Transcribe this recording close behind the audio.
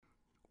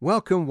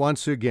Welcome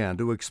once again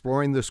to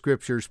Exploring the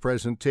Scriptures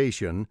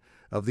presentation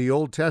of the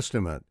Old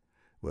Testament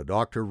with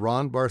Dr.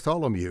 Ron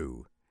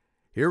Bartholomew.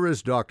 Here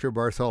is Dr.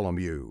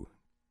 Bartholomew.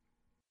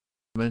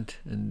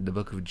 In the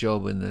book of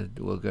Job, and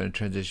we're going to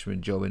transition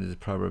from Job into the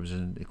Proverbs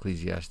and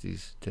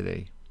Ecclesiastes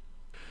today.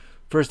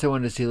 First, I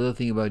wanted to say a little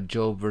thing about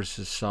Job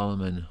versus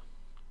Solomon.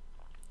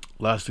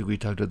 Last week we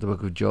talked about the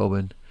book of Job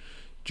and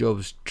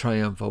Job's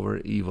triumph over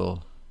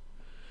evil.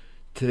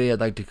 Today I'd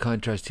like to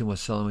contrast him with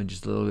Solomon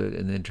just a little bit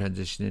and then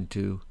transition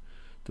into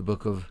the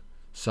book of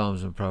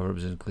Psalms and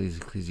Proverbs and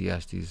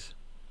Ecclesiastes.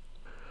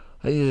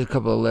 I think there's a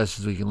couple of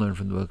lessons we can learn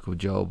from the book of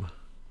Job.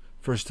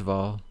 First of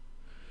all,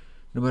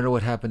 no matter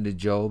what happened to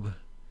Job,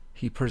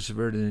 he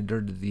persevered and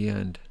endured to the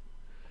end.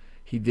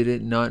 He did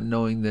it not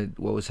knowing that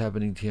what was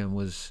happening to him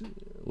was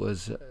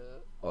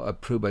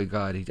approved by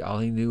God. All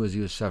he knew was he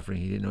was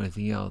suffering. He didn't know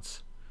anything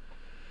else.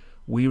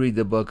 We read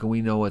the book and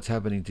we know what's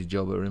happening to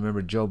Job, but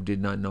remember, Job did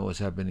not know what's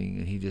happening,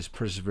 and he just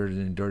persevered and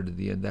endured to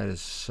the end. That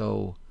is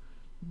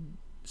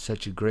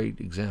such a great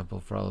example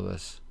for all of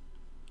us.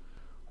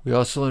 We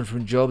also learn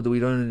from Job that we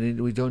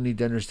don't need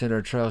to understand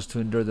our trials to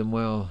endure them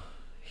well.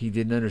 He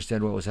didn't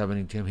understand what was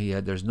happening to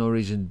him. There's no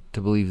reason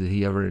to believe that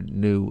he ever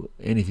knew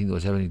anything that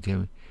was happening to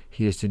him.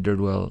 He just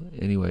endured well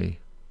anyway.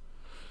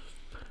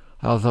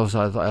 I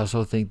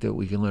also think that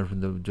we can learn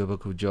from the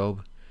book of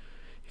Job.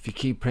 If you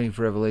keep praying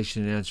for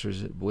revelation and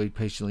answers, wait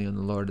patiently on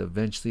the Lord,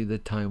 eventually the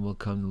time will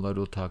come, the Lord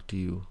will talk to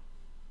you.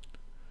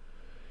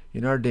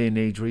 In our day and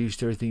age, we're used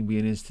to everything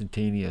being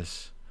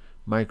instantaneous.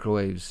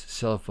 Microwaves,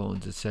 cell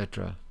phones,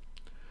 etc.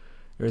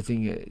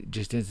 Everything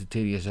just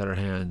instantaneous at our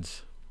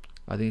hands.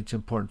 I think it's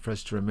important for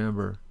us to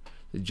remember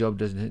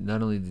that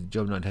not only did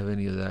Job not have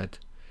any of that,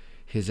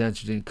 his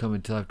answer didn't come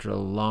until after a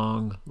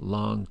long,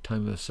 long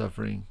time of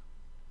suffering.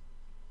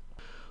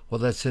 While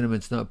that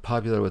sentiment's not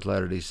popular with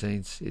Latter-day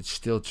Saints, it's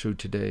still true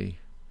today.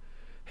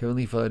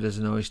 Heavenly Father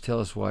doesn't always tell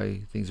us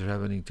why things are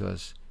happening to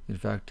us. In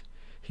fact,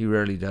 He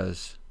rarely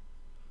does.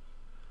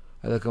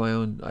 I look at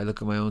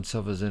my own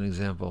self as an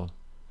example.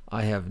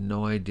 I have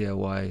no idea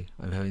why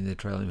I'm having the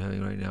trial I'm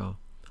having right now.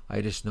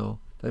 I just know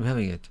that I'm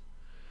having it.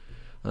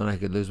 And I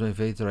could lose my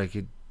faith or I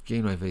could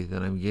gain my faith,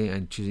 and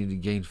I'm choosing to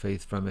gain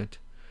faith from it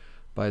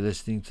by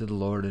listening to the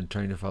Lord and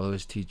trying to follow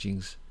His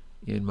teachings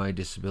in my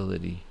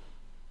disability.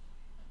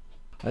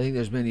 I think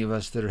there's many of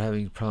us that are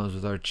having problems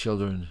with our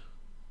children,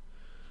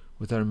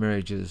 with our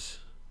marriages,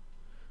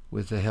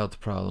 with a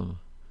health problem,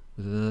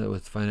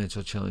 with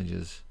financial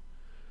challenges.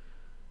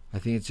 I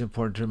think it's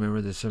important to remember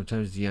that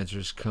sometimes the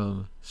answers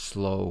come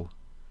slow.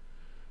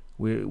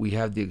 We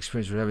have the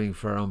experience we're having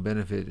for our own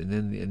benefit,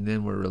 and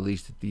then we're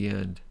released at the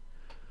end.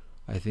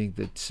 I think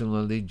that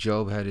similarly,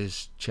 Job had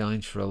his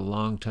challenge for a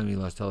long time. He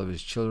lost all of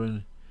his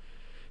children.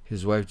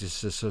 His wife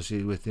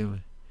disassociated with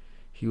him.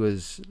 He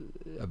was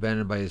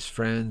abandoned by his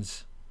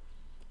friends.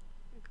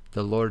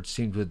 The Lord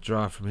seemed to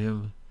withdraw from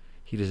him.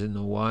 He doesn't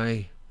know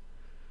why,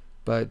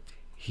 but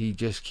he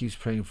just keeps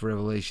praying for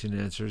revelation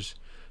answers.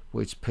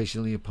 Waits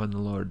patiently upon the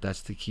Lord.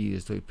 That's the key,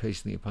 is to wait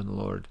patiently upon the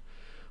Lord.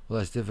 Well,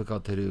 that's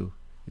difficult to do.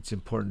 It's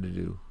important to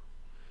do.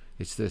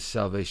 It's the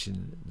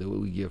salvation that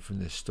we get from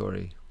this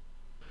story.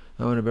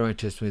 I want to bear my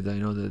testimony that I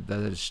know that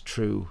is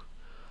true.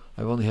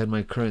 I've only had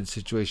my current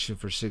situation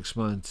for 6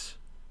 months,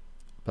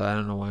 but I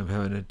don't know why I'm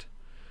having it.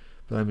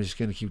 But I'm just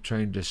going to keep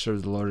trying to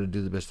serve the Lord and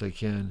do the best I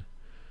can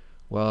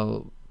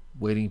while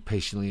waiting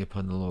patiently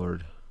upon the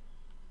Lord.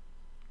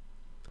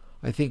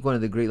 I think one of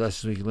the great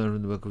lessons we can learn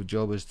from the book of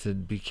Job is to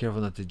be careful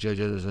not to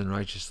judge others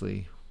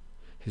unrighteously.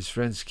 His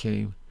friends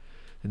came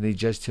and they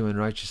judged him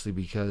unrighteously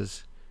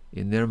because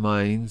in their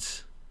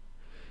minds,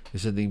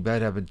 if something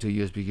bad happened to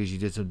you, it's because you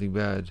did something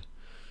bad.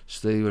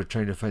 So they were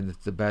trying to find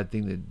the bad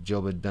thing that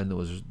Job had done, that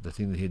was the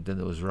thing that he had done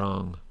that was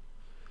wrong.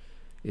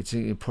 It's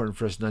important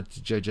for us not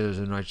to judge others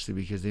unrighteously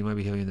because they might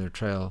be having their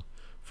trial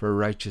for a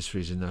righteous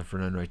reason, not for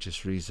an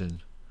unrighteous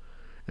reason.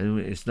 And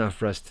it's not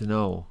for us to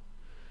know.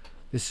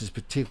 This is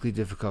particularly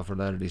difficult for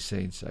Latter-day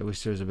Saints. I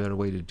wish there was a better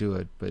way to do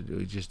it, but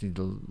we just need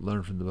to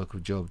learn from the book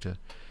of Job to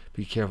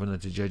be careful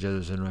not to judge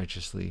others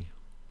unrighteously.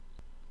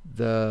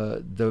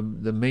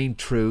 The main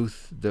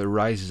truth that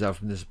rises out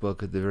from this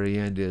book at the very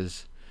end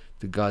is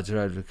that God's our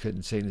advocate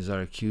and Satan is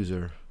our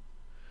accuser.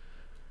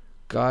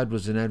 God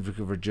was an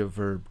advocate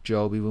for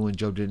Job even when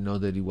Job didn't know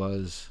that he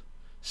was.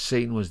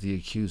 Satan was the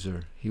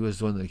accuser. He was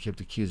the one that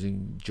kept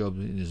accusing Job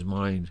in his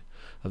mind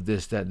of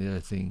this, that, and the other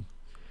thing.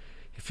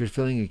 If you're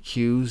feeling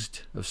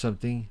accused of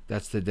something,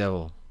 that's the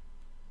devil.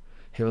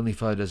 Heavenly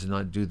Father does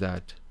not do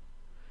that.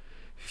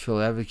 If you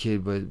feel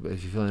advocated, but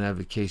if you feel an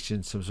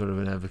avocation, some sort of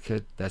an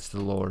advocate, that's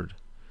the Lord.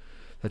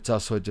 That's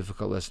also a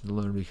difficult lesson to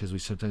learn because we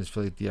sometimes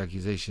feel like the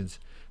accusations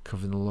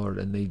come from the Lord,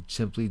 and they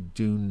simply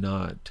do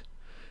not.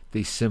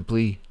 They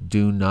simply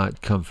do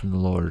not come from the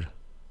Lord.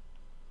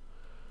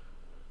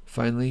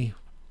 Finally,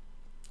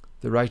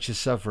 the righteous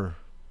suffer.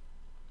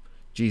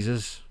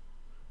 Jesus,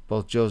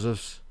 both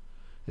Joseph's,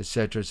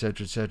 etc.,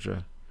 etc.,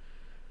 etc.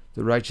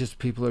 The righteous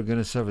people are going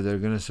to suffer. They're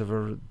going to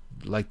suffer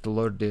like the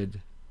Lord did,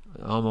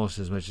 almost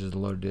as much as the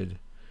Lord did.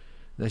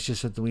 That's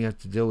just something we have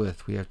to deal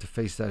with. We have to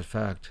face that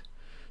fact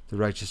the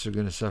righteous are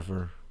going to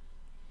suffer.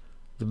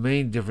 The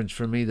main difference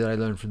for me that I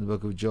learned from the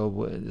book of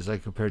Job, as I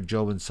compared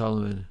Job and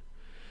Solomon,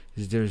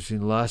 is the difference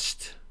between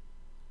lust,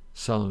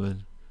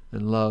 Solomon,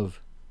 and love,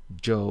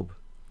 Job.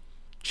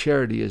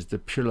 Charity is the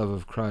pure love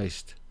of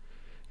Christ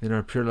and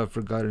our pure love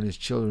for God and his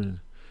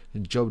children,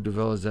 and Job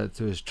develops that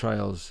through his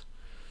trials.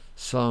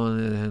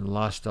 Solomon had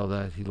lost all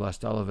that. He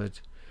lost all of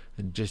it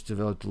and just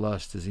developed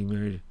lust as he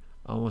married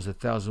almost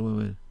 1,000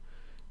 women,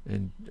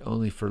 and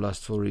only for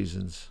lustful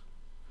reasons,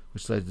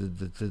 which led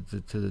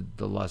to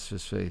the loss of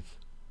his faith.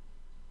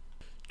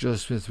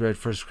 Joseph Smith read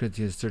 1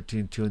 Corinthians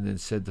 13:2 and then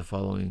said the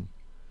following.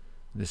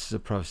 This is a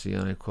prophecy,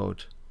 and I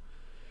quote,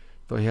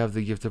 "Though I have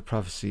the gift of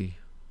prophecy,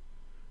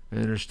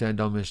 and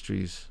understand all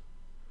mysteries,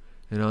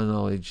 and all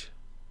knowledge,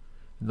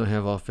 and though I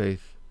have all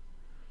faith,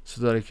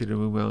 so that I could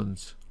remove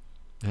mountains,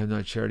 and have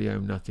not charity, I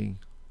am nothing.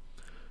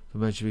 Though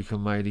man should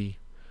become mighty,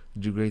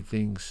 and do great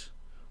things,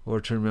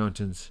 overturn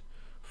mountains,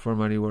 perform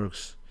mighty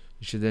works,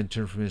 he should then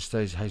turn from his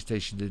high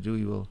station to do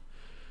evil,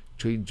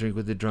 to eat and drink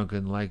with the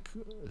drunken, like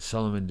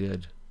Solomon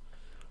did.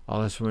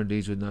 All his former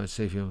deeds would not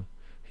save him.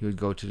 He would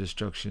go to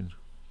destruction.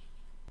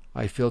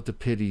 I feel to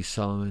pity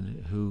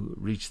Solomon, who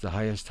reached the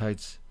highest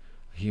heights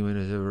a human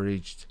has ever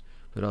reached,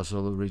 but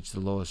also reached the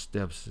lowest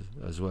depths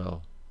as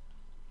well."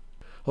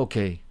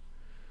 Okay,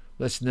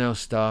 let's now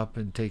stop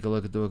and take a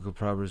look at the book of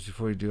Proverbs.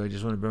 Before we do, I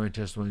just want to bear my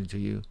testimony to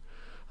you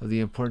of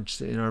the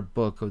importance in our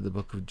book of the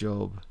book of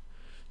Job.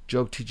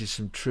 Job teaches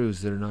some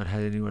truths that are not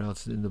had anywhere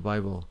else in the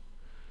Bible.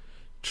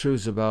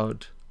 Truths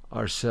about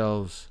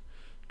ourselves,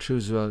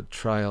 truths about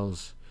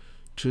trials,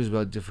 truths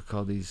about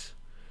difficulties.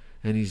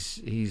 And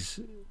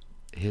his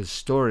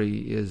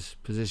story is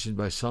positioned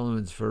by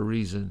Solomon's for a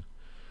reason.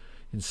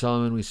 In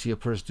Solomon we see a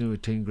person who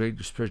attained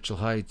great spiritual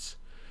heights,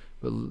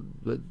 but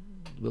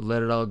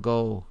let it all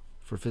go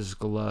for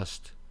physical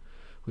lust.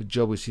 With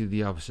Job we see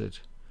the opposite.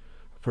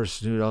 A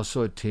person who had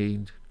also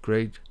attained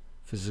great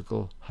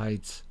physical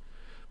heights,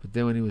 but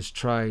then when he was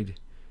tried,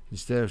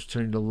 instead of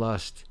turning to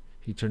lust,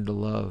 he turned to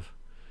love.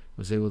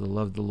 Was able to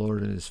love the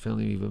Lord and his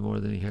family even more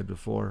than he had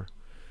before.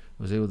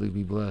 Was able to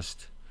be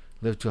blessed.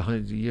 Lived to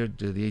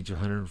the age of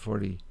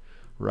 140,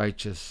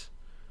 righteous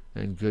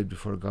and good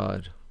before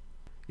God.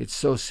 It's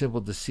so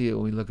simple to see it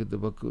when we look at the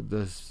book,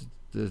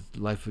 the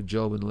life of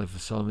Job and the life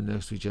of Solomon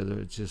next to each other.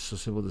 It's just so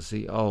simple to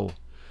see, oh,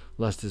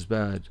 lust is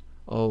bad.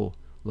 Oh,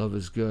 love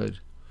is good.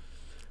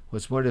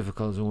 What's more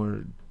difficult is when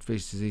we're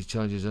faced with these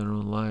challenges in our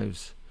own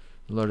lives.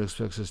 The Lord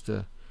expects us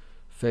to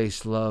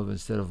face love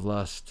instead of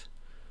lust,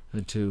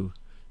 and to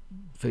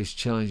face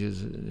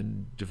challenges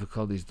and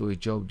difficulties the way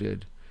Job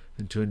did,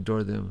 and to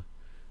endure them,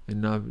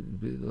 and not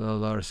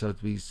allow ourselves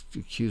to be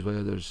accused by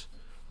others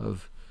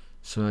of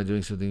somehow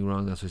doing something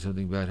wrong. That's why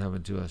something bad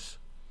happened to us.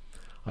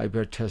 I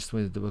bear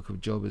testimony that the book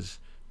of Job is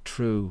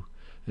true,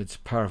 and it's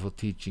powerful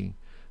teaching,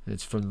 and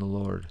it's from the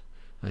Lord.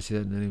 I say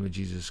that in the name of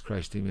Jesus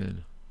Christ,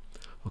 amen.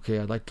 Okay,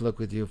 I'd like to look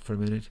with you for a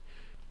minute.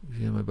 If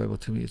you have my Bible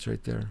to me, it's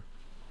right there.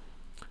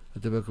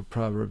 At the book of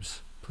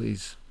Proverbs,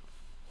 please.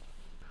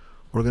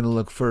 We're going to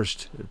look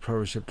first at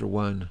Proverbs chapter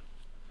 1.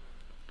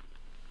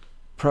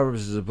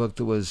 Proverbs is a book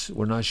that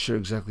we're not sure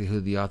exactly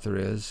who the author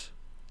is.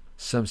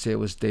 Some say it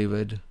was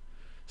David.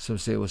 Some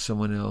say it was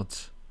someone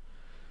else.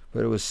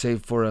 But it was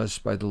saved for us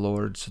by the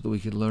Lord so that we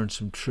could learn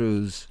some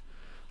truths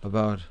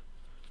about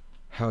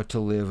how to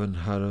live and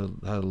how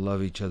to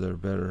love each other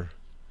better.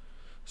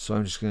 So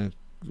I'm just going to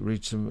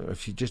read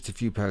just a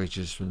few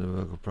passages from the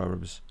book of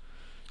Proverbs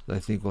that I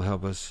think will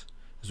help us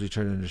as we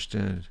try to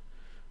understand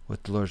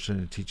what the Lord's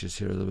trying to teach us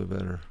here a little bit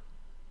better.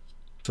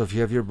 So if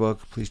you have your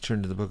book, please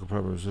turn to the book of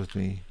Proverbs with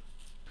me.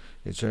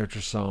 It's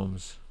after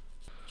Psalms,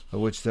 of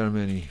which there are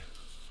many.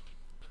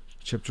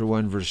 Chapter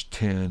 1, verse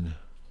 10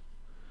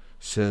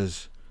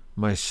 says,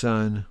 "My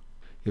son,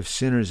 if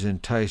sinners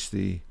entice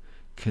thee,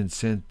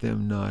 consent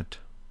them not."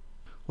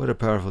 What a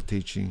powerful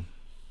teaching.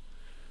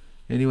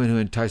 Anyone who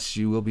entices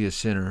you will be a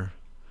sinner.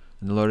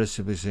 And the Lord is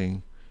simply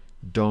saying,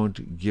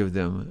 don't give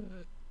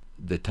them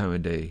the time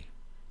of day.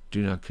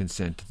 Do not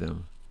consent to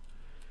them.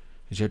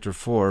 In chapter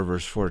 4,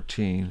 verse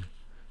 14,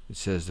 it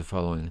says the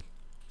following.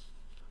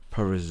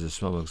 Proverbs is a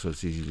small book, so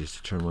it's easy just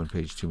to turn one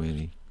page too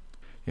many.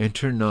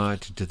 "Enter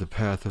not into the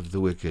path of the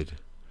wicked.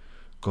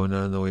 Go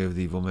not in the way of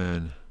the evil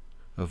man.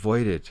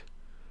 Avoid it.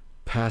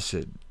 Pass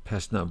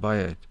not by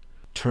it.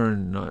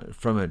 Turn not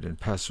from it and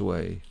pass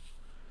away."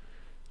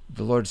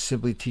 The Lord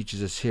simply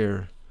teaches us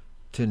here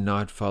to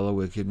not follow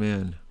wicked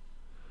men.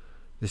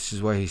 This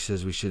is why he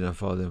says we should not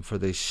follow them. "For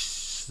they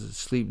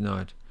sleep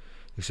not,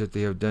 except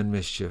they have done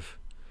mischief,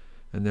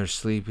 and their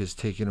sleep is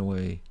taken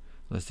away,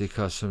 lest they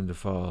cause them to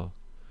fall.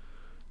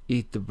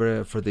 Eat the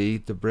bread, for they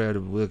eat the bread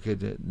of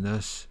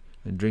wickedness,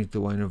 and drink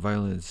the wine of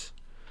violence.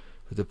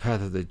 But the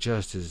path of the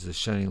just is the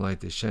shining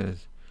light that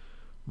shineth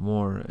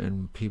more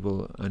and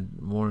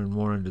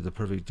more unto the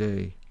perfect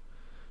day.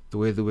 The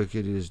way of the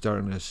wicked is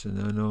darkness, and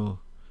they know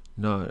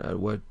not at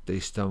what they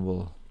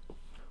stumble."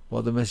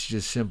 While the message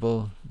is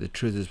simple, the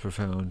truth is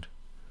profound.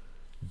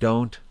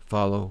 Don't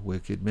follow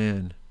wicked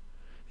men.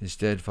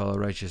 Instead, follow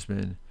righteous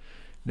men.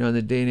 Now, in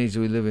the day and age that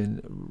we live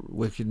in,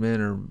 wicked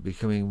men are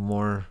becoming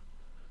more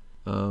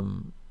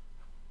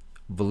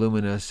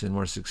voluminous and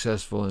more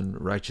successful, and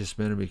righteous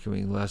men are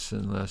becoming less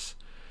and less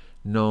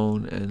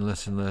known and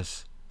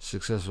less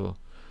successful.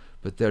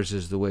 But theirs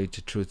is the way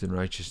to truth and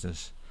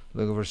righteousness.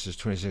 Look at verses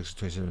 26 and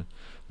 27,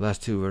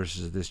 last two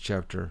verses of this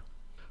chapter.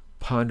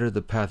 Ponder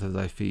the path of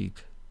thy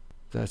feet.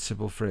 That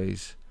simple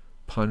phrase,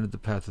 ponder the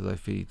path of thy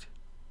feet,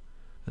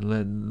 and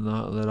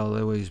let all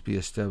thy ways be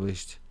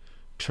established.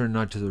 Turn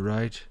not to the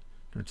right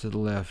nor to the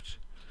left.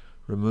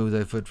 Remove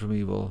thy foot from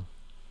evil.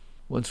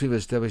 Once we've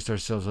established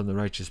ourselves on the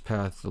righteous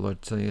path, the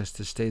Lord's telling us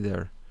to stay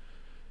there,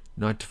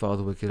 not to follow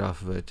the wicked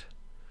off of it.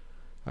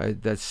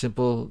 That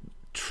simple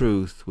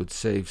truth would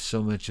save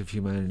so much of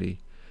humanity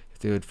if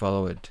they would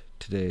follow it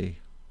today.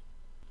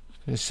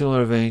 In a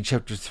similar vein,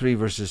 chapter 3,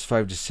 verses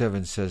 5 to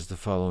 7 says the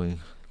following.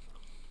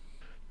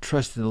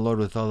 Trust in the Lord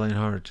with all thine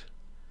heart,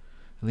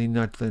 and lean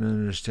not to thine own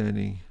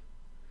understanding.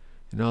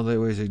 In all thy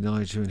ways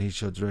acknowledge him, and he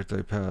shall direct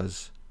thy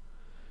paths.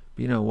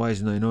 Be not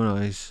wise in thine own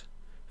eyes.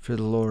 Fear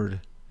the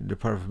Lord, and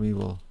depart from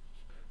evil.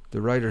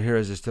 The writer here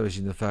is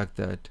establishing the fact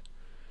that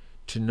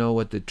to know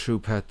what the true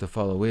path to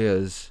follow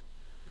is,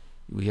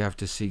 we have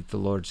to seek the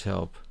Lord's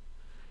help.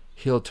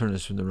 He'll turn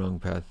us from the wrong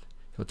path.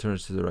 He'll turn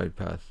us to the right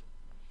path.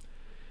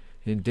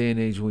 In a day and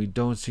age when we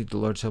don't seek the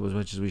Lord's help as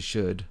much as we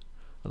should,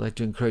 I'd like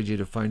to encourage you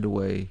to find a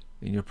way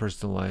in your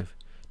personal life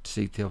to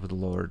seek the help of the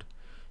Lord,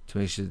 to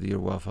make sure that you're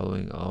well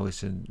following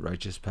always in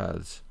righteous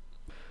paths.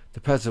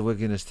 The paths of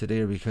wickedness today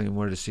are becoming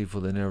more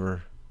deceitful than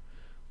ever,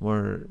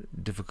 more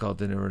difficult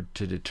than ever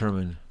to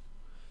determine.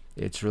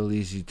 It's real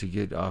easy to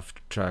get off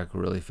track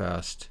really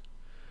fast.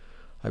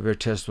 I bear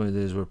testimony that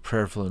as we're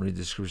prayerful and read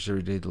the scriptures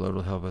every day, the Lord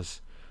will help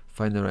us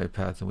find the right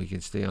path and we can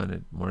stay on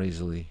it more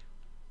easily.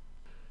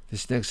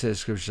 This next set of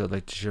scriptures I'd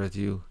like to share with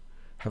you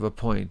have a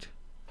point,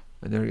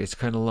 and it's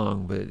kind of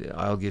long, but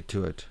I'll get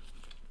to it.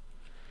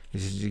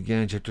 This is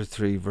again chapter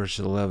 3, verse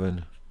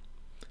 11.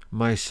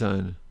 My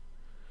son,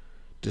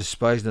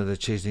 despise not the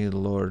chastening of the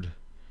Lord,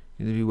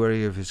 neither be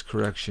wary of his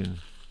correction.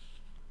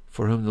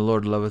 For whom the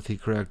Lord loveth he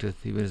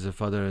correcteth, even as the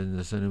Father and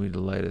the Son whom he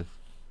delighteth.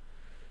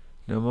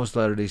 Now most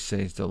Latter-day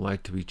Saints don't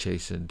like to be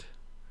chastened.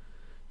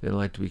 They don't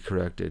like to be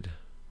corrected.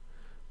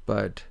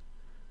 But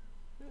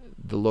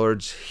the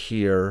Lord's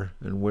here,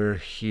 and we're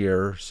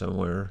here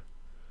somewhere.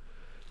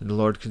 And the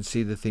Lord can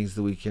see the things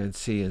that we can't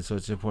see, and so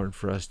it's important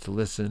for us to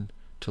listen,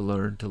 to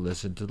learn, to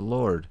listen to the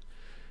Lord.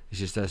 It's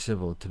just that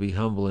simple, to be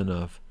humble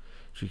enough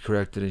to be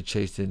corrected and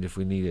chastened if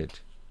we need it.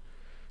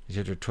 In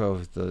chapter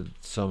 12, the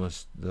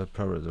psalmist, the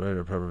writer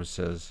of Proverbs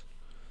says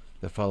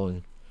the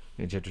following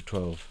in chapter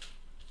 12.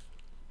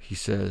 He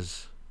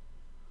says,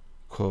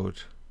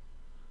 quote,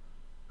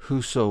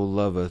 Whoso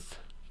loveth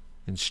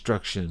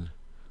instruction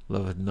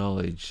loveth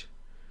knowledge,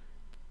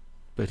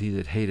 but he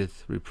that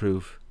hateth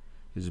reproof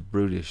is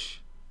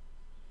brutish.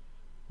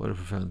 What a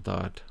profound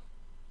thought.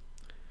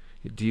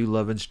 Do you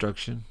love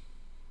instruction?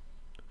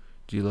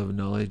 Do you love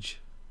knowledge?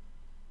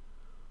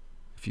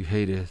 If you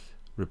hateth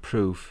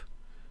reproof,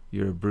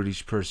 you're a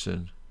brutish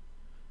person.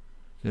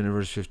 Then in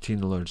verse 15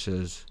 the Lord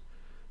says,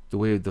 The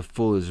way of the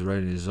fool is right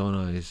in his own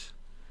eyes.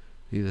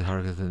 He that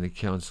hearkeneth unto the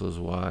counsel is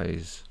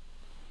wise.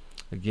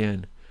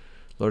 Again,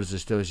 Lord is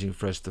establishing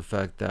for us the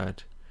fact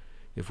that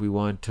if we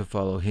want to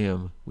follow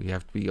him, we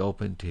have to be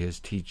open to his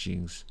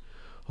teachings,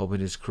 open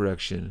to his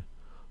correction,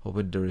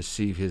 open to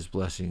receive his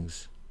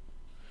blessings.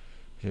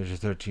 Chapter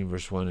 13,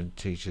 verse 1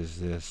 teaches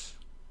this.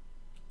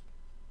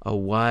 A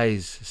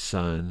wise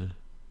son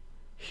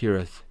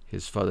heareth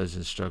his father's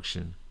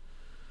instruction,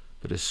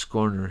 but a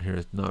scorner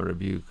heareth not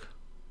rebuke.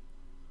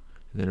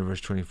 And then in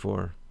verse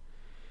 24,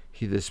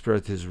 He that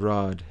spareth his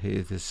rod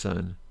hateth his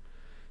son.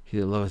 He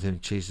that loveth him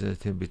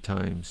chasteneth him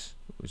betimes,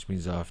 which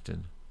means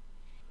often.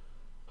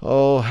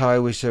 Oh, how I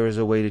wish there was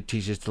a way to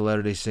teach this to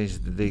Latter-day Saints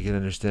that they can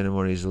understand it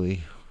more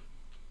easily.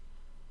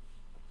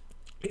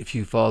 If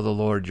you follow the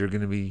Lord, you're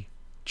going to be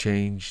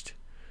changed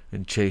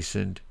and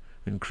chastened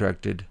and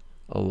corrected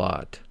a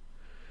lot.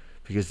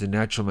 Because the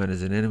natural man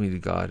is an enemy to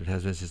God. It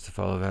has been since the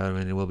fall of Adam,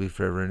 and it will be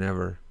forever and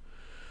ever.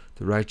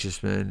 The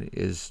righteous man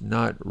is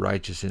not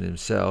righteous in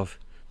himself.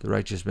 The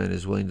righteous man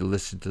is willing to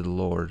listen to the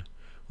Lord,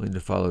 willing to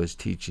follow his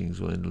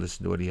teachings, willing to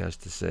listen to what he has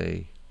to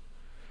say.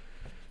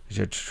 In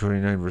chapter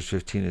 29, verse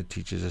 15, it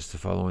teaches us the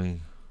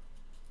following.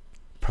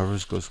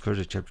 Proverbs goes clear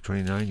to chapter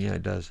 29? Yeah,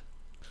 it does.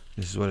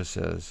 This is what it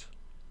says.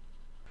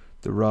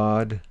 The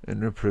rod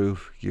and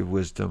reproof give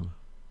wisdom,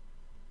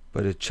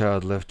 but a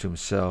child left to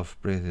himself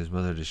bringeth his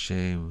mother to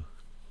shame.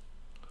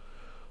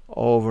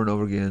 Over and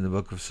over again in the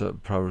book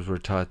of Proverbs we're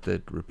taught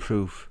that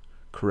reproof,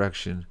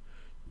 correction,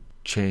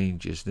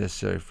 change is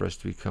necessary for us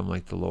to become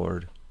like the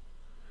Lord.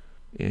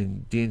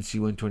 In D&C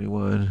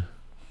 121,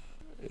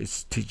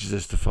 it teaches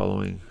us the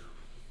following.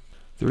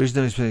 The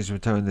reason I'm spending some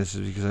time on this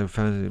is because I've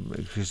found it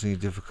increasingly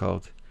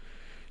difficult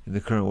in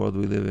the current world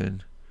we live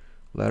in.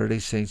 Latter-day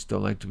Saints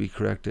don't like to be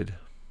corrected.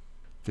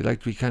 They like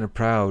to be kind of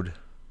proud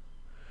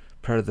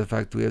of the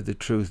fact that we have the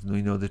truth and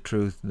we know the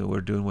truth and that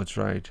we're doing what's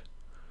right.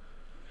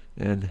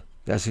 And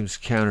that seems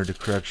counter to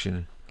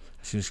correction.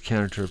 It seems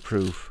counter to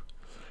reproof.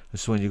 And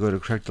so when you go to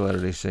correct the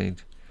Latter-day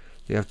Saint,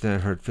 they have to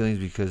not hurt feelings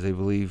because they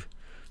believe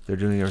they're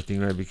doing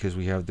everything right because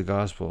we have the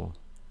gospel.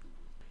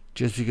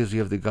 Just because we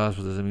have the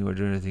gospel doesn't mean we're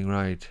doing anything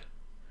right.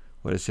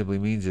 What it simply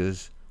means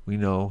is we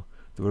know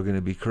that we're going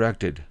to be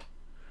corrected.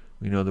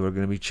 We know that we're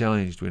going to be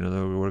challenged. We know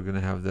that we're going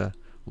to have the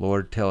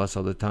Lord tell us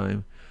all the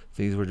time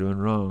things we're doing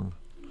wrong.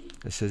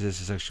 It says this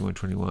in section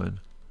 121.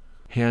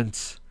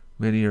 Hence,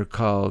 many are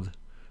called,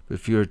 but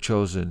few are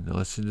chosen. Now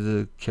listen to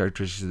the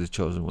characteristics of the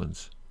chosen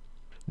ones.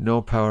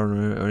 No power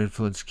or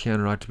influence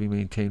can or ought to be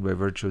maintained by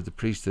virtue of the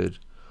priesthood,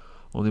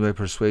 only by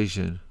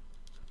persuasion,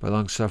 by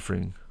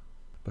long-suffering,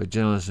 by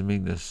gentleness and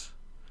meekness,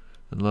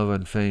 and love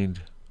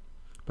unfeigned,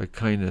 by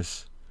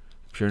kindness,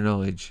 pure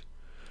knowledge,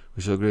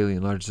 which so greatly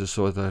enlarges the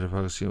soul without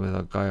hypocrisy and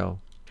without guile.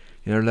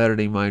 In our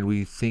Latter-day mind,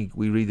 we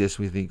read this,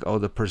 we think, oh,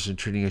 the person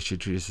treating us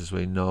should treat us this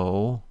way.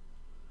 No.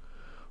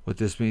 What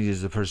this means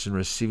is the person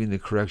receiving the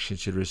correction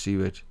should receive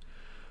it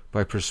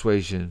by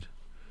persuasion,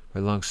 by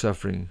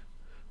long-suffering,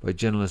 by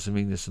gentleness and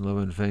meekness and love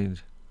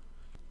unfeigned,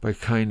 by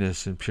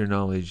kindness and pure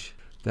knowledge.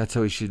 That's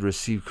how we should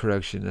receive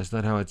correction. That's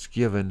not how it's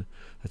given.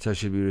 That's how it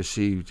should be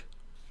received.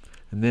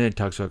 And then it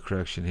talks about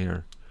correction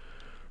here.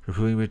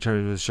 Reproving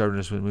returns with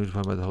sharpness when moved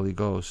upon by the Holy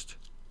Ghost.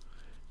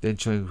 Then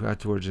showing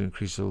afterwards an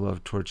increase of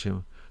love towards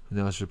him who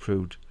now is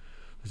reproved,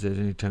 as at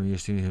any time you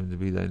esteem him to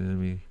be thine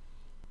enemy,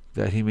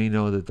 that he may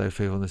know that thy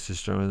faithfulness is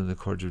stronger than the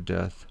cords of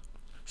death.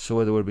 So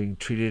whether we're being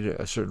treated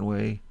a certain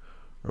way,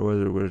 or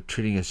whether we're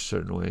treating us a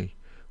certain way,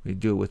 we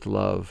do it with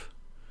love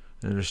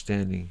and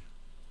understanding.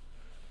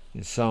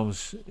 In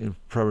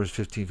Proverbs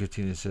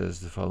 15:15 it says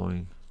the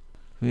following.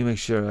 Let me make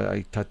sure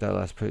I taught that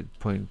last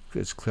point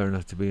is clear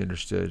enough to be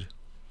understood.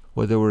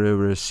 Whether we're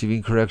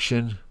receiving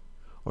correction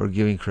or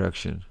giving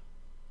correction,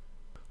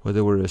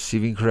 whether we're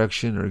receiving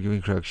correction or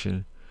giving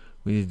correction,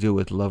 we need to do it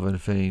with love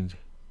unfeigned,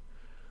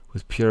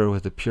 with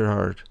a pure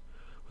heart,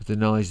 with the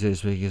knowledge that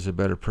it's making us a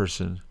better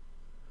person.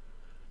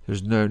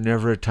 There's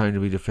never a time to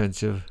be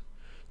defensive.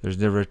 There's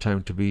never a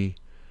time to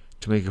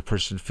make a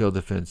person feel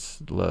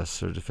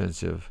defenseless or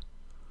defensive.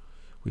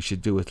 We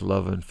should do it with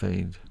love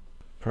unfeigned.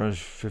 Proverbs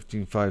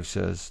 15:5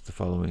 says the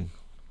following.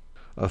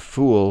 A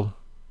fool,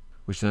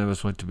 which none of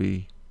us want to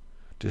be,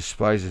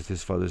 despiseth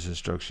his father's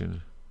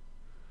instruction.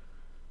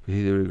 But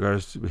he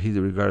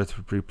that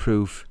regardeth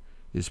reproof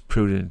is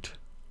prudent.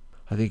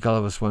 I think all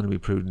of us want to be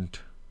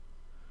prudent.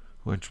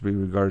 We want to be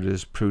regarded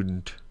as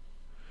prudent.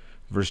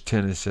 Verse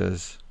 10 it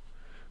says,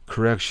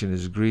 correction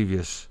is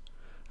grievous,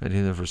 and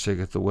him that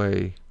forsaketh the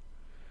way.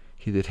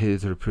 He that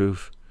hateth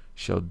reproof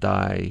shall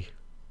die.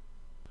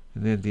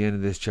 And then at the end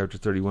of this, chapter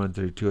 31 and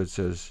 32, it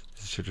says,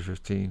 this is chapter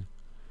 15,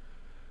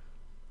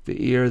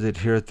 the ear that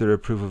heareth the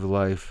reproof of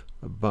life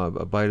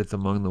abideth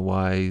among the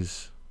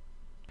wise.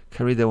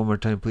 Can I read that one more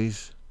time,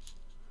 please?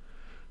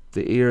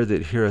 The ear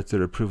that heareth the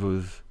reproof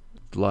of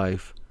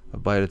life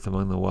abideth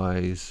among the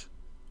wise.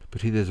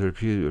 But he that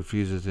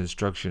refuseth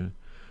instruction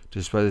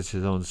despiseth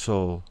his own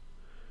soul.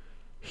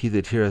 He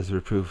that heareth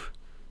reproof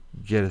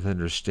getteth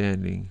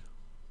understanding.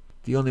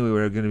 The only way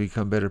we're going to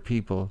become better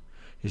people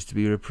is to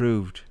be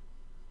reproved.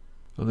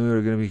 The only way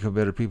we're going to become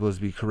better people is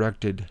to be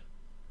corrected.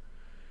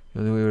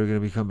 The only way we're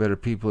going to become better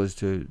people is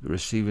to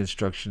receive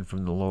instruction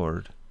from the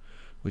Lord,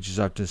 which is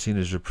often seen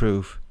as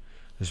reproof,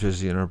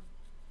 especially in our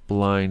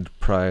blind,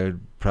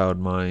 proud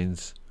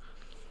minds.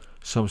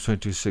 Psalms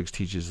 22:6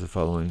 teaches the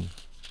following.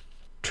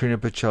 Train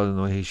up a child in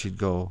the way he should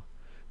go.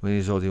 When he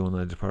is old, he will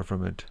not depart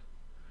from it.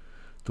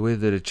 The way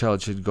that a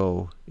child should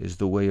go is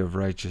the way of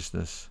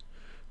righteousness.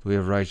 The way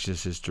of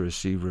righteousness is to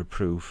receive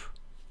reproof.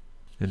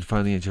 And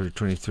finally, in chapter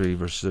 23,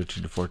 verses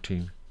 13 to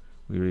 14,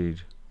 we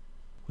read,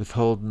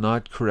 withhold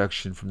not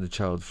correction from the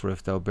child, for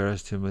if thou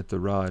bearest him with the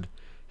rod,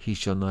 he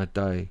shall not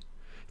die.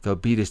 If thou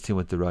beatest him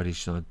with the rod, he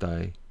shall not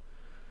die.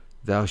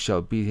 Thou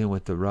shalt beat him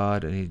with the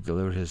rod, and he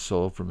delivered his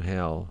soul from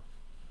hell.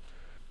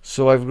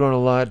 So I've grown a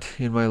lot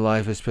in my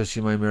life, especially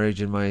in my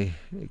marriage and my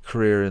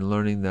career, in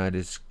learning that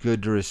it's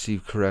good to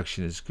receive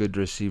correction. It's good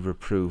to receive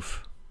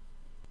reproof.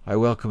 I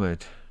welcome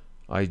it.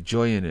 I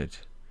joy in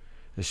it,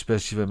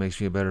 especially if it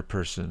makes me a better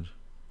person.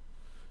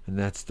 And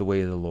that's the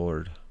way of the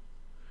Lord.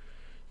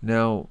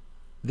 Now,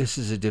 this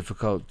is a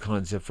difficult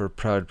concept for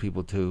proud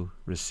people to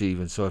receive.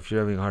 And so if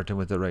you're having a hard time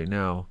with it right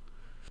now,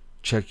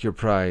 check your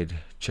pride.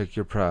 Check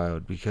your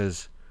pride,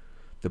 because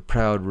the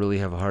proud really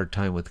have a hard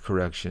time with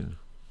correction.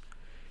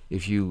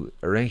 If you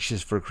are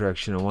anxious for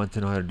correction and want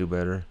to know how to do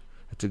better,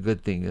 that's a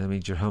good thing. That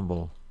means you're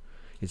humble.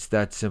 It's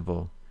that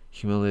simple.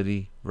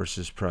 Humility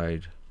versus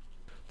pride.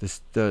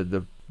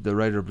 The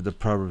writer of the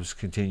Proverbs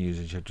continues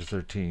in chapter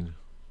 13,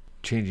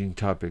 changing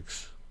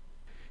topics.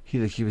 He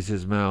that keepeth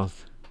his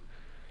mouth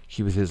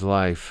keepeth his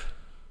life.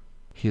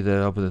 He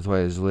that openeth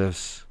wide his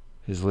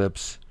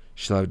lips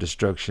shall have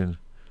destruction.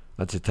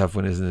 That's a tough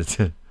one, isn't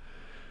it?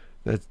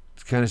 That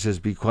kind of says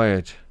be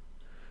quiet.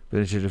 But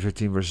in chapter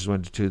 15, verses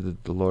 1 to 2,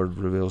 the Lord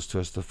reveals to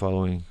us the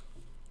following.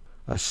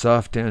 A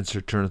soft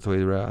answer turneth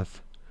away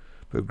wrath,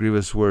 but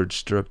grievous words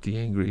stir up the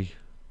angry.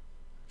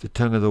 The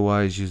tongue of the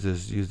wise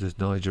useth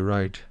knowledge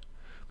aright,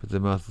 but the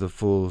mouth of the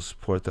fools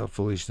poureth out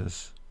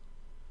foolishness.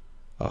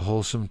 A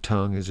wholesome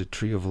tongue is a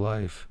tree of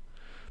life.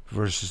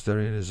 Verses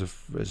therein is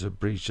a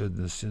breach of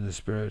this in the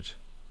spirit.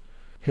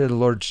 Here the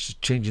Lord's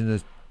changing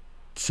the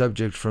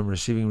subject from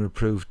receiving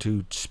reproof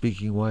to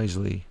speaking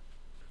wisely,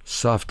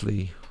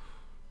 softly,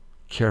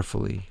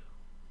 carefully,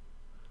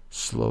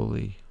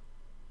 slowly.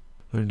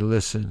 Learn to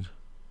listen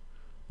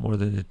more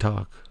than to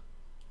talk.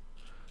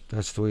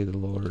 That's the way of the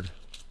Lord.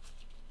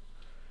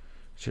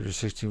 Chapter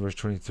 16, verse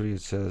 23,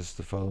 it says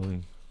the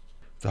following: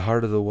 The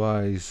heart of the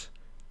wise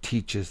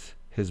teacheth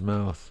his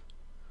mouth,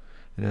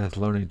 and hath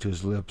learning to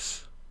his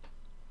lips.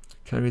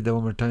 Can I read that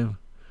one more time?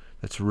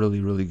 That's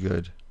really, really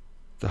good.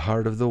 The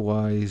heart of the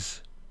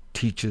wise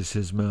teaches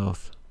his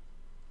mouth.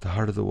 The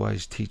heart of the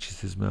wise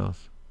teaches his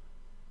mouth.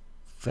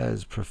 That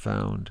is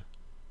profound.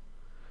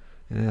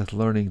 And hath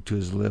learning to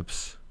his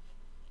lips.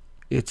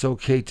 It's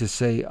okay to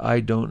say,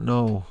 I don't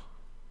know.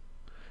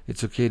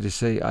 It's okay to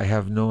say, I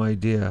have no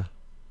idea.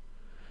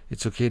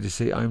 It's okay to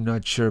say, I'm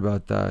not sure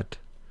about that.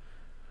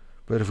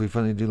 But if we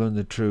finally do learn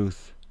the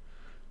truth,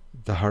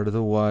 the heart of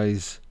the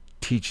wise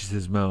teaches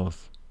his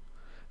mouth,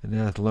 and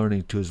hath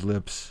learning to his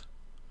lips.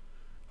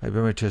 I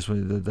bear my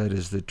testimony that that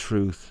is the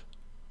truth.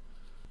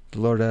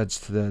 The Lord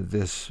adds to that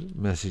this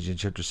message in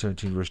chapter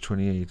 17, verse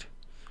 28.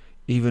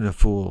 Even a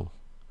fool,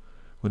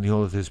 when he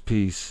holdeth his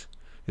peace,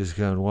 is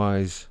counted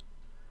wise.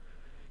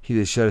 He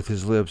that shutteth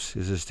his lips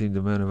is esteemed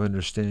a man of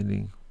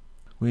understanding.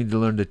 We need to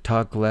learn to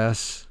talk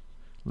less,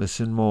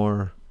 listen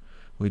more.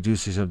 When we do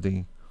say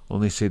something,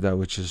 only say that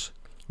which is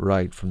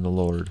right from the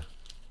Lord.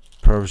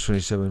 Proverbs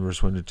 27,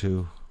 verse 1 to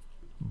 2.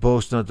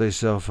 Boast not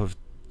thyself of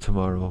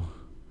tomorrow,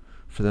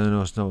 for thou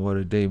knowest not what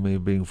a day may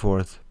bring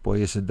forth. Boy,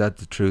 isn't that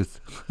the truth?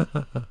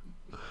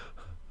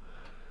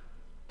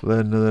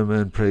 Let another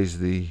man praise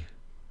thee,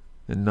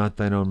 and not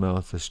thine own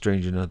mouth, a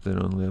stranger not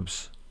thine own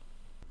lips.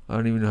 I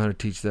don't even know how to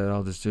teach that.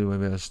 I'll just do my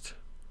best.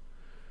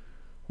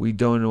 We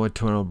don't know what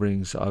tomorrow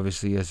brings.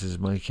 Obviously, yes, is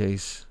my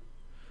case.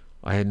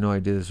 I had no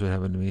idea this would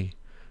happen to me.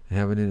 And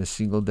happen in a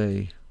single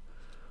day.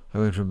 I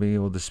went from being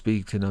able to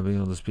speak to not being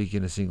able to speak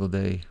in a single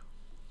day.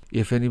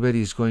 If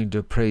anybody is going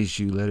to praise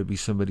you, let it be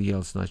somebody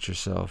else, not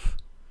yourself.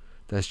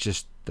 That's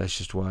just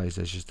wise.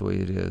 That's just the way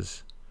it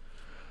is.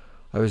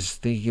 I was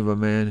thinking of a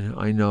man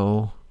I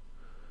know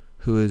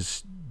who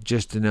has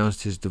just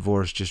announced his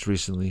divorce just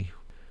recently.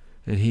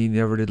 And he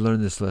never did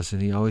learn this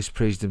lesson. He always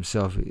praised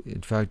himself.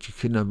 In fact, you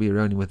could not be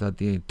around him without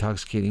the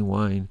intoxicating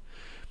wine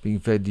being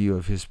fed to you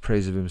of his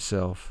praise of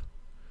himself.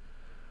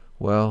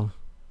 Well,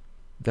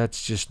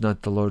 that's just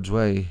not the Lord's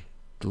way.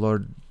 The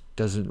Lord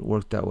doesn't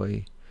work that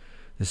way.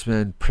 This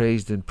man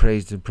praised and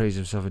praised and praised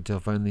himself until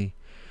finally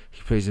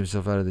he praised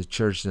himself out of the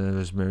church and out of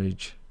his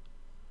marriage.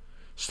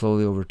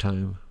 Slowly over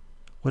time.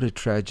 What a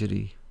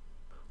tragedy.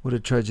 What a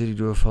tragedy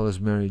to befall his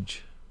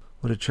marriage.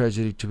 What a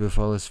tragedy to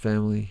befall his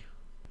family.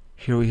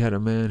 Here we had a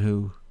man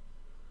who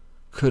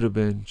could have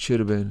been, should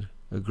have been,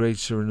 a great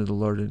servant of the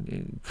Lord,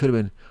 and could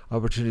have been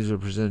opportunities were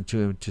presented to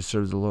him to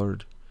serve the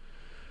Lord.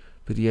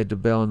 But he had to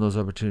bail on those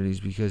opportunities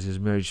because his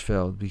marriage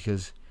failed,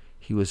 because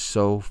he was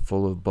so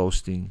full of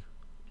boasting.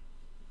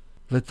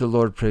 Let the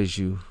Lord praise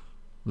you.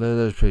 Let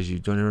others praise you.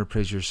 Don't ever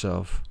praise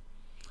yourself.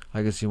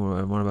 I can see more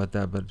about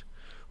that, but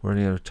we're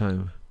running out of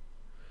time.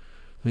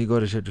 Let me go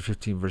to chapter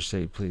 15, verse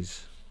 8,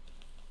 please.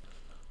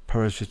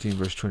 Proverbs 15,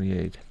 verse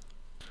 28.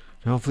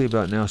 And hopefully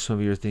about now some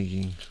of you are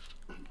thinking,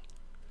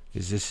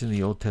 is this in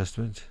the Old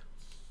Testament?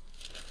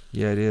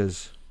 Yeah, it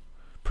is.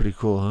 Pretty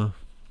cool, huh?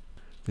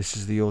 This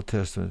is the Old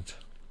Testament.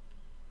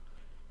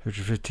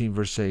 Chapter 15,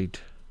 verse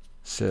 8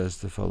 says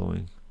the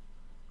following,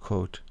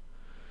 quote,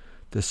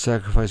 The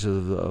sacrifice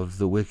of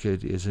the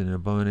wicked is an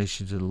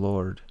abomination to the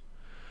Lord,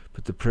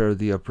 but the prayer of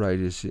the upright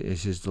is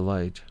his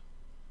delight.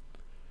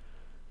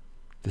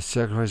 The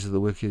sacrifice of the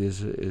wicked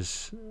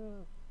is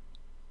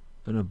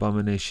an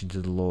abomination to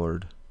the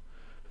Lord,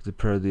 but the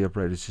prayer of the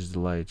upright is his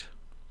delight.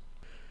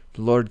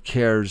 The Lord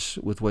cares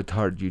with what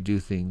heart you do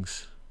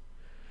things.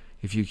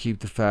 If you keep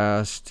the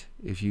fast,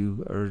 if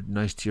you are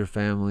nice to your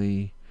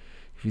family,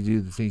 if you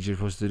do the things you're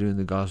supposed to do in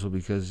the gospel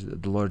because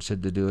the Lord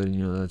said to do it and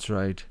you know that's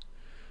right,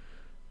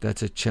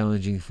 that's a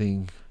challenging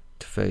thing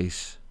to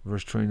face.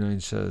 Verse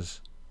 29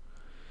 says,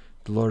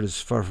 The Lord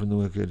is far from the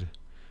wicked,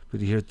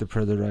 but he heareth the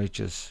prayer of the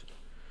righteous.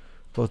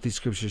 Both these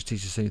scriptures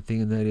teach the same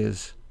thing, and that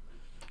is,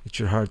 it's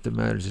your heart that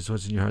matters. It's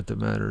what's in your heart that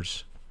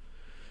matters.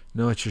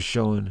 Not what you're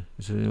showing.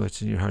 It's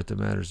what's in your heart that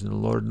matters. And the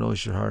Lord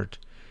knows your heart,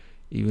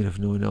 even if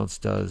no one else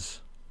does.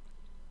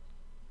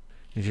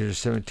 In chapter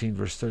 17,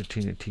 verse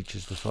 13, it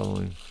teaches the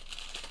following.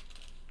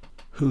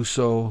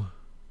 Whoso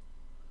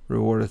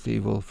rewardeth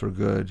evil for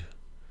good,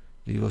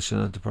 the evil shall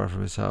not depart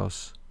from his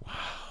house. Wow.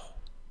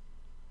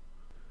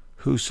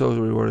 Whoso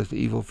rewardeth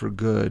evil for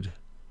good,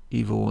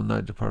 evil will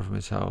not depart from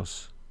his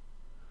house.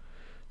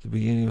 The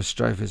beginning of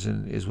strife is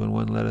when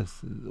one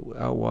letteth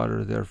out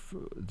water,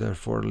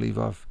 therefore leave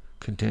off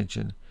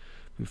contention,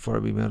 before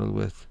it be meddled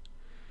with.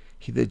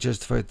 He that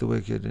justifieth the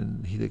wicked,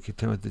 and he that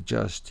contemneth the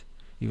just,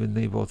 even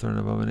they both are an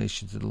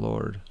abomination to the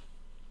Lord.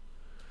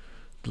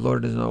 The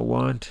Lord does not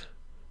want,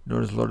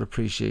 nor does the Lord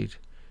appreciate,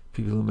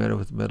 people who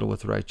meddle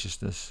with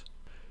righteousness.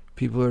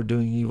 People who are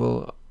doing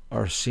evil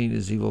are seen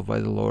as evil by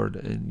the Lord,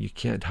 and you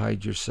can't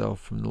hide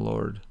yourself from the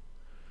Lord.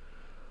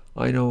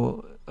 I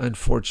know,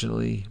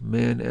 unfortunately,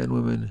 men and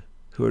women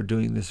who are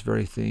doing this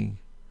very thing.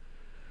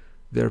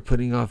 They're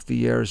putting off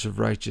the heirs of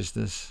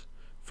righteousness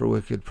for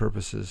wicked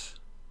purposes.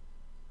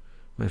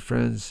 My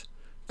friends,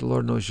 the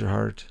Lord knows your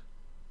heart.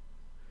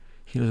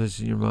 He knows what's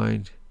in your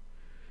mind.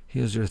 He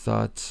knows your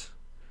thoughts.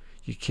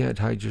 You can't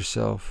hide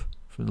yourself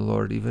from the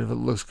Lord, even if it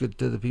looks good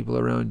to the people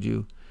around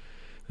you.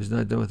 If it's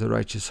not done with a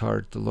righteous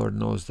heart, the Lord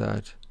knows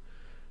that,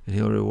 and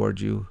He'll reward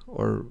you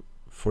or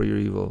for your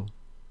evil.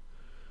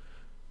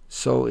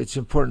 So it's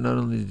important not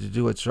only to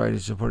do what's right,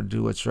 it's important to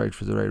do what's right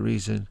for the right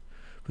reason,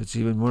 but it's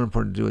even more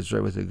important to do what's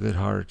right with a good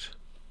heart.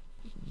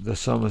 The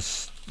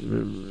psalmist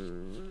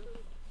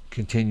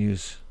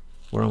continues.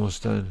 We're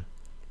almost done.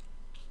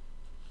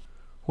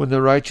 When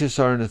the righteous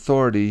are in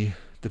authority,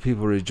 the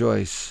people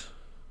rejoice.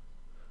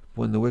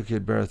 When the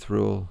wicked beareth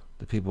rule,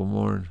 the people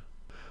mourn.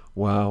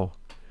 Wow,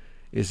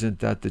 isn't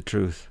that the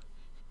truth?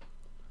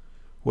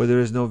 Where there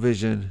is no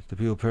vision, the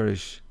people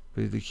perish,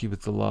 but he that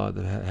keepeth the law,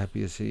 the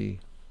happy is he.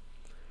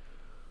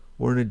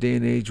 We're in a day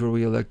and age where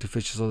we elect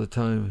officials all the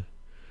time,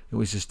 and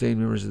we sustain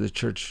members of the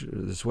church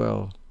as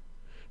well.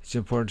 It's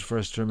important for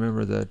us to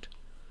remember that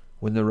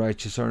when the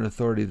righteous are in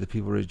authority, the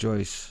people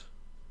rejoice.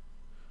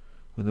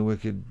 When the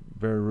wicked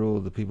bear rule,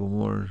 the people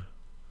mourn.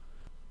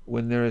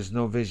 When there is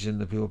no vision,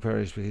 the people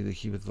perish, but he that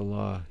keepeth the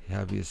law,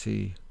 happy is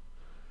he.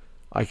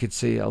 I could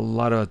say a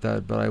lot about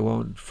that, but I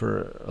won't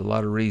for a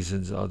lot of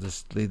reasons. I'll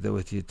just leave that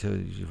with you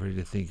for you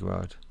to think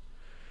about.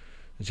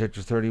 In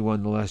chapter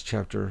 31, the last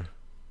chapter,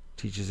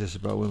 teaches this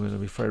about women.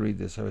 And before I read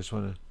this, I just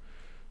want to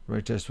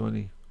write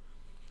testimony.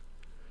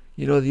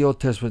 You know, the Old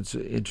Testament's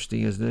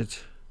interesting, isn't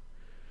it?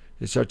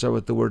 It starts out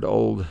with the word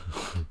old,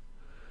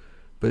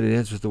 but it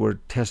ends with the word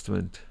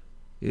testament.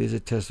 It is a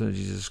testament of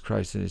Jesus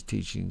Christ and His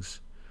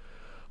teachings.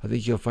 I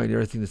think you'll find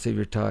everything the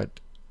Savior taught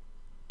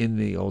in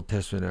the Old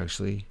Testament,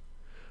 actually.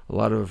 A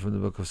lot of it from the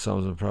book of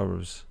Psalms and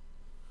Proverbs.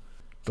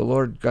 The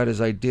Lord got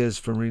His ideas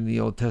from reading the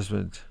Old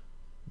Testament.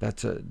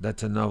 That's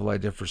a novel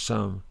idea for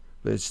some,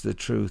 but it's the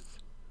truth.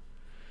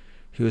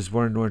 He was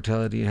born in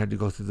mortality and had to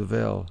go through the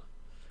veil.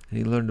 And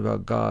He learned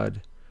about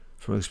God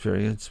from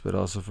experience, but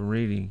also from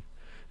reading.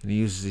 And He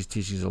uses these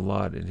teachings a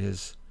lot in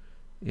his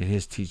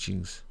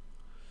teachings.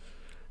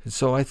 And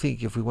so I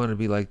think if we want to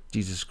be like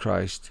Jesus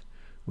Christ,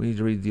 we need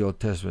to read the Old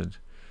Testament,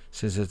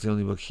 since that's the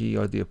only book He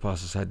or the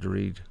apostles had to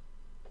read.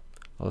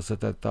 I'll just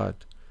let that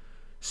thought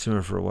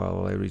simmer for a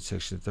while I read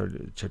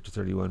chapter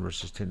 31,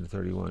 verses 10 to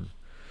 31.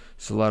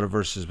 It's a lot of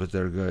verses, but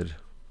they're good.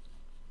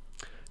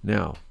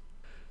 Now,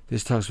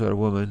 this talks about a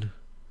woman,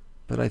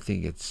 but I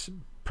think it's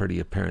pretty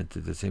apparent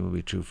that the same will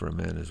be true for a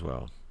man as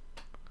well.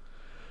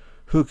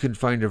 Who can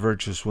find a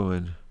virtuous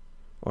woman,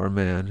 or a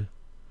man,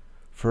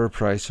 for her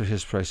price or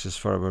his price is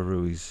far above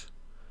rubies?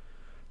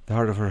 The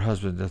heart of her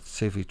husband doth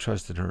safely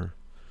trust in her,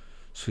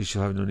 so he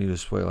shall have no need of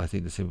spoil. I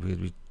think the same would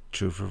be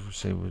true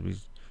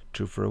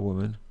for a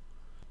woman.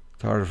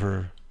 The heart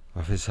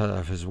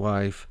of his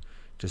wife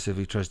doth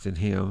safely trust in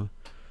him,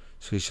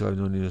 so he shall have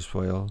no need of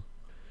spoil.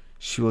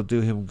 She will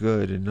do him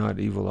good and not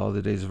evil all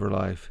the days of her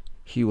life.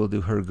 He will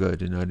do her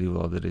good and not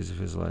evil all the days of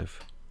his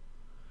life.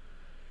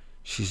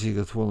 She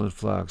seeketh wool and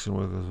flax and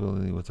worketh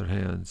willingly with her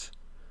hands.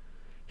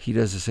 He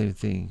does the same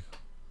thing.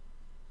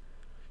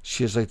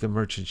 She is like the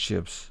merchant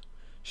ships.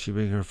 She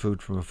brings her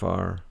food from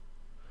afar.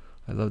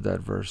 I love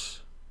that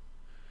verse.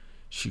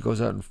 She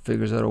goes out and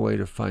figures out a way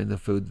to find the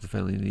food that the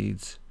family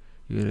needs,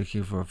 even if it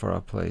came from a far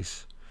off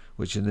place,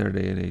 which in their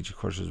day and age, of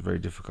course, was very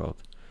difficult.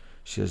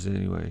 She does it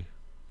anyway.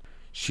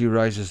 She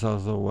rises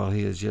also while it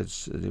is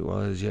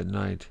yet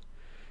night,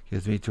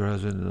 giveth meat to her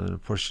husband and a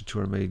portion to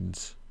her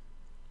maidens.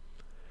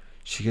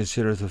 She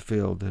considereth a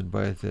field and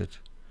buyeth it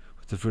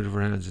with the fruit of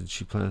her hands, and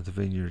she planteth a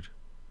vineyard.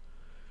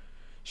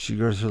 She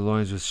girdeth her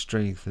loins with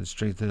strength and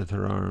strengtheneth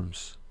her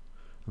arms.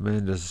 A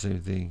man does the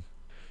same thing.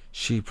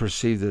 She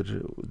perceived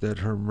that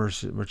her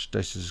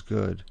merchandise is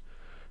good.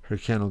 Her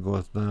candle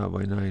goeth not out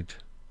by night.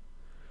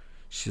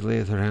 She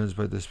layeth her hands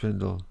by the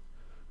spindle,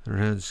 and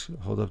her hands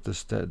hold up the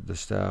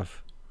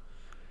staff.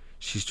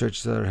 She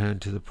stretches out her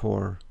hand to the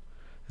poor,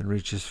 and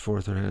reaches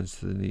forth her hands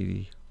to the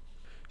needy.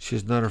 She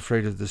is not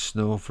afraid of the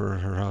snow for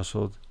her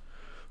household,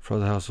 for all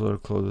the household are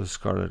clothed with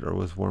scarlet or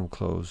with warm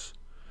clothes.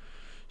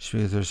 She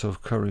maketh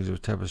herself coverings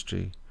of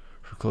tapestry.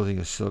 Her clothing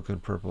is silk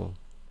and purple.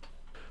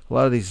 A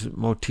lot of these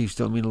motifs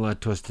don't mean a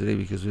lot to us today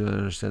because we don't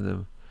understand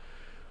them.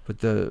 But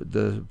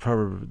the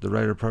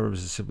writer of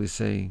Proverbs is simply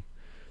saying,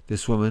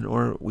 this woman,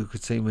 or we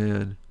could say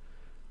man,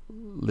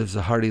 lives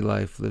a hardy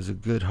life, lives a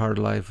good hard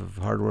life of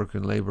hard work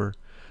and labor,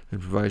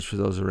 and provides for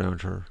those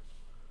around her.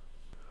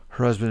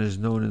 Her husband is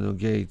known in the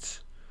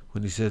gates,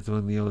 when he sitteth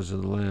among the elders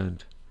of the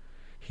land.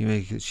 She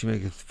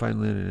maketh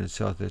fine linen and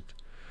selleth it,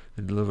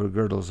 and deliver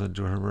girdles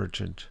unto her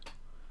merchant.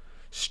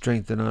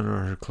 Strength and honor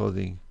are her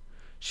clothing.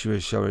 She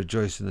shall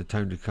rejoice in the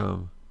time to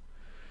come.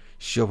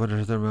 She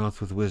openeth her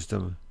mouth with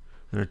wisdom,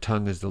 and her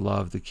tongue is the law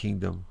of the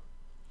kingdom.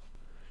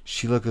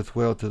 She looketh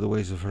well to the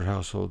ways of her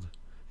household,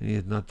 and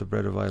eateth not the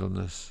bread of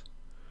idleness.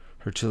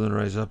 Her children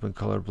rise up and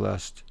call her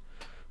blessed,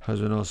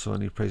 husband also,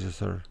 and he praiseth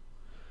her.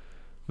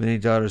 Many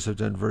daughters have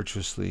done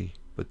virtuously,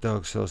 but thou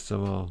excellest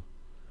them all.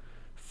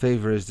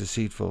 Favor is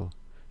deceitful,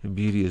 and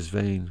beauty is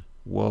vain.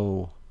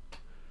 Woe!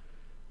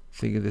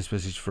 Think of this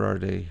message for our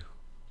day.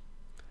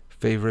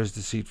 Favor is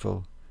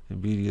deceitful,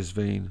 and beauty is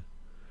vain.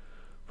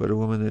 But a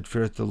woman that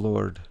feareth the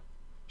Lord,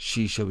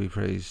 she shall be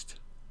praised.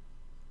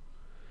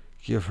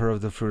 Give her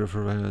of the fruit of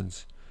her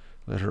hands.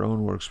 Let her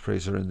own works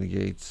praise her in the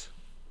gates.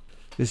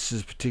 This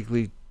is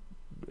particularly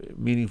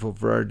meaningful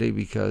for our day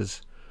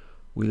because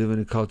we live in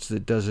a culture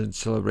that doesn't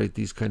celebrate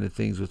these kind of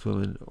things with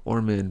women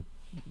or men,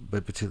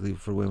 but particularly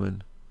for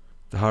women.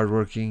 The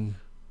hardworking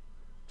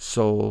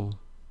soul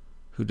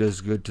who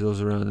does good to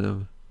those around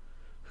them,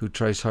 who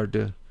tries hard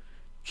to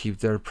keep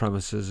their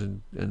promises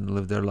and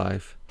live their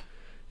life,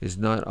 is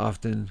not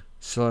often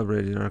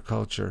celebrated in our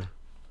culture.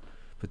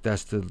 But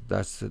that's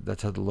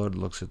how the Lord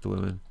looks at the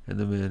women and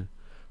the men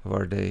of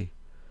our day.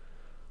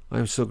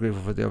 I'm so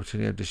grateful for the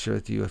opportunity I have to share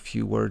with you a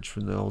few words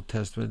from the Old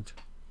Testament.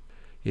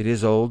 It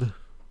is old,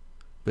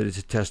 but it's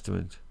a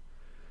testament.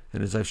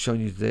 And as I've shown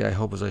you today, I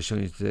hope as I've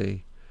shown you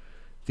today,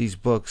 these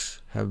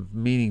books have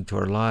meaning to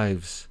our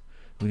lives.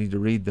 We need to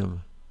read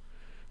them.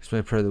 It's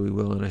my prayer that we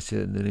will, and I say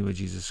it in the name of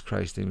Jesus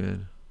Christ.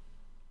 Amen.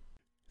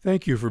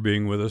 Thank you for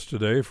being with us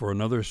today for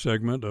another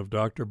segment of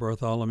Dr.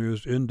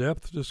 Bartholomew's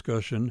in-depth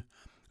discussion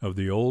of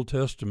the Old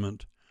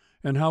Testament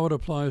and how it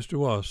applies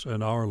to us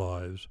and our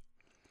lives.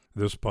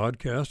 This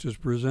podcast is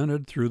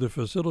presented through the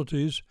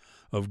facilities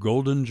of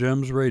Golden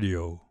Gems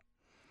Radio.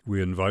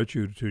 We invite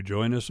you to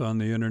join us on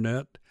the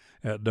internet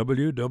at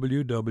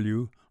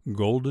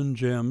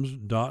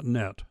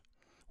www.goldengems.net,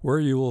 where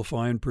you will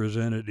find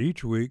presented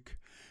each week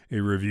a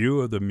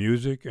review of the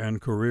music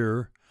and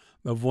career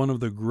of one of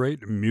the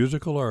great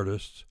musical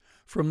artists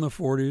from the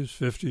 40s,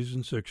 50s,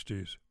 and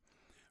 60s,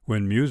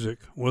 when music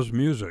was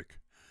music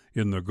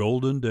in the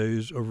golden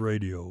days of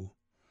radio.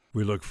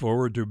 We look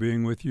forward to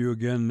being with you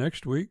again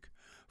next week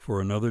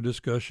for another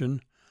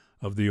discussion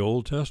of the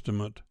Old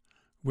Testament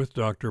with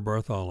Dr.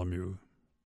 Bartholomew.